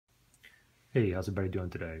Hey, how's everybody doing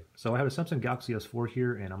today? So I have a Samsung Galaxy S4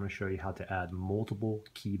 here, and I'm going to show you how to add multiple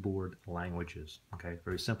keyboard languages. Okay,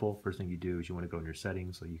 very simple. First thing you do is you want to go in your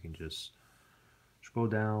settings, so you can just scroll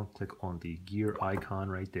down, click on the gear icon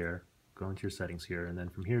right there, go into your settings here, and then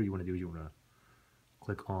from here you want to do is you want to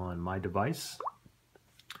click on My Device,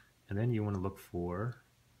 and then you want to look for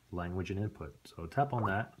Language and Input. So tap on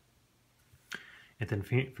that, and then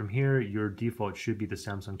from here your default should be the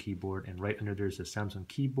Samsung keyboard, and right under there's a Samsung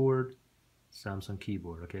keyboard.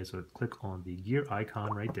 Okay, so click on the gear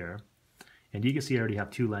icon right there, and you can see I already have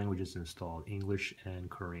two languages installed, English and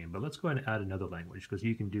Korean. But let's go ahead and add another language because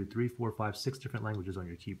you can do 3, 4, 5, 6 different languages on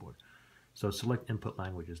your keyboard. So select input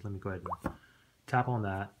languages. Let me go ahead and tap on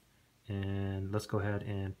that, and let's go ahead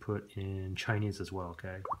and put in Chinese as well.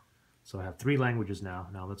 Okay, so I have 3 languages now.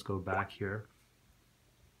 Now let's go back here,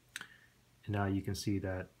 and now you can see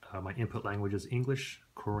that my input language is English,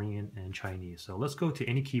 Korean, and Chinese. So let's go to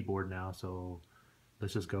any keyboard now. So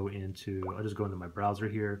let's just go into, I'll just go into my browser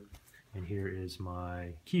here, and here is my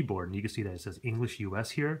keyboard. And you can see that it says English US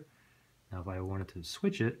here. Now if I wanted to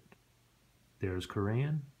switch it, there's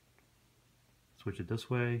Korean. Switch it this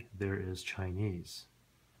way, there is Chinese.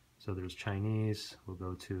 So there's Chinese, we'll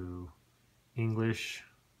go to English,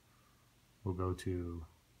 we'll go to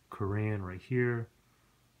Korean right here.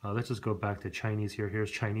 Let's just go back to Chinese here. Here's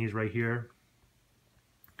Chinese right here.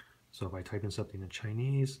 So if I type in something in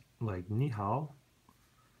Chinese, like ni hao,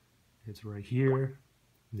 it's right here.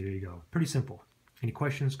 There you go. Pretty simple. Any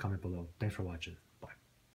questions? Comment below. Thanks for watching.